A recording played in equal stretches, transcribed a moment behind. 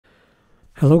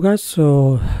Hello guys,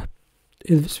 so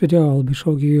in this video I'll be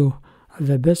showing you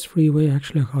the best free way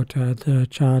actually how to add the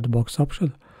chat box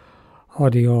option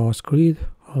on your screen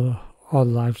or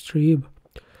on live stream.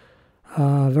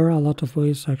 There are a lot of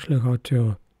ways actually how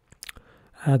to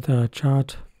add the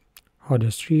chat on the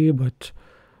stream, but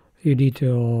you need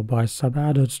to buy some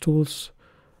add-ons tools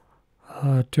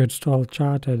to install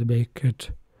chat and make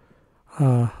it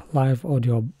live on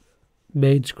your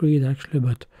main screen actually,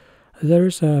 but there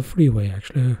is a free way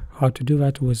actually how to do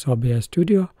that with OBS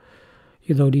Studio.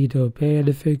 You don't need to pay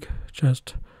anything,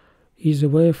 just easy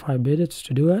way, 5 minutes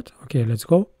to do it. Okay, let's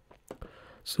go.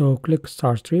 So click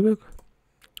start streaming.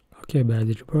 Okay,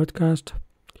 manage broadcast.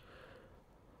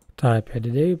 Type in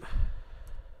the name.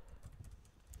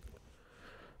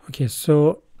 Okay,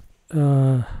 so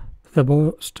the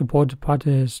most important part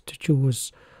is to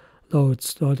choose, though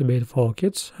it's not made for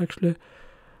kids actually,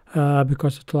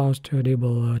 because it allows to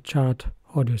enable chat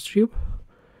on your stream.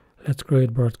 Let's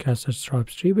create broadcast and start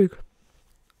streaming.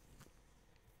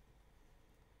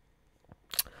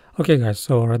 Okay guys,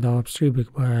 so right now I'm streaming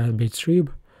my main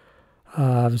stream.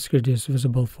 The screen is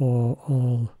visible for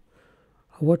all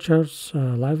watchers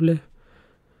lively.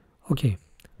 Okay,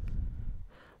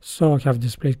 so I have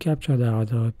displayed capture, now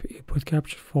the input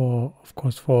capture for, of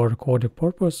course, for recording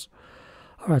purpose.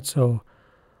 Alright, so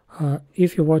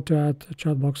if you want to add a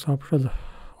chat box option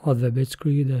on the main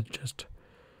screen and just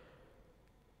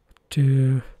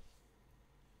to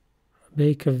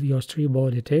make your stream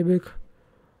more dynamic,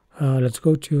 let's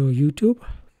go to YouTube.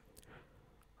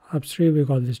 I'm streaming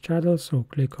on this channel, so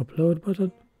click upload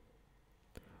button.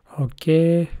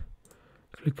 Okay,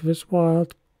 click this one,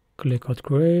 click on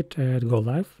create and go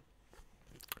live.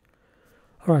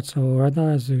 Alright, so right now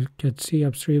as you can see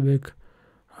I'm streaming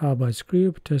my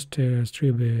screen. Test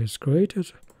stream is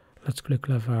created. Let's click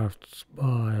left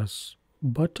mouse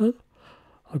button.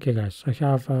 Okay guys, I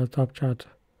have a top chat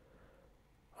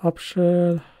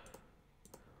option.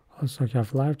 Also I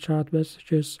have live chat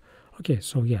messages. Okay,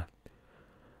 so yeah.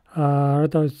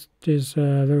 Right now it is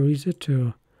very easy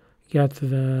to get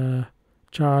the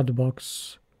chat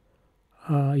box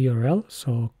URL.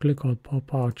 So click on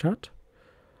Popout Chat.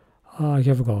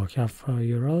 Here we go. I have a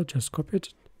URL, just copy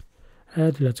it.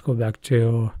 And let's go back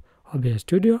to OBS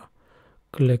Studio.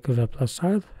 Click the plus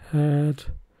sign and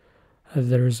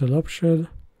there is an option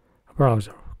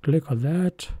browser. Click on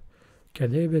that.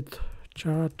 Can name it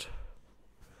chat.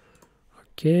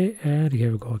 Okay, and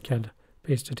here we go. I can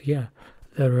paste it here.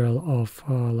 The URL of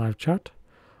live chat.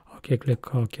 Okay,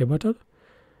 click OK button.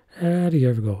 And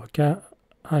here we go. Okay,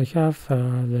 I have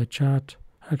the chat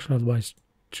actually on my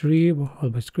stream,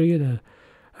 on my screen.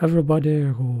 Everybody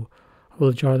who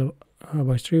will join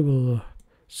my stream will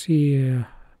see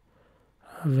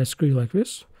the screen like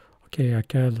this. Okay, I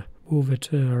can move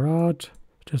it around,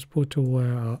 just put to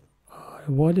where I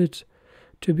want it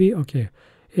to be. Okay,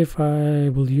 if I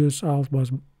will use Alt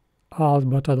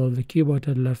button on the keyboard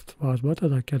and left mouse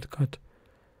button, I can cut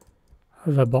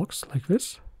the box like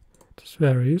this. It's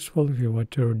very useful if you want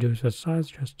to reduce the size,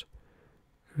 just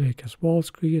make a small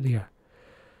screen here.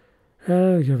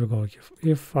 And here we go.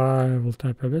 If I will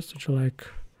type a message like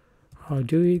how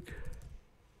doing,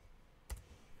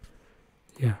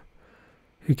 yeah,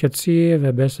 you can see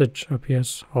the message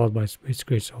appears on my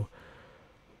screen. So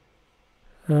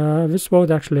this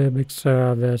mode actually makes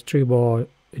the stream more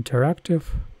interactive.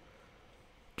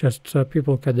 Just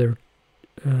people can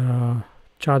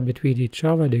chat between each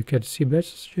other and you can see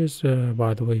messages.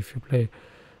 By the way, if you play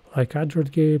like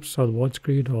Android games on one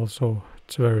screen also,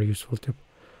 it's a very useful tip.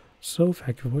 So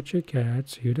thank you for watching and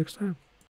see you next time.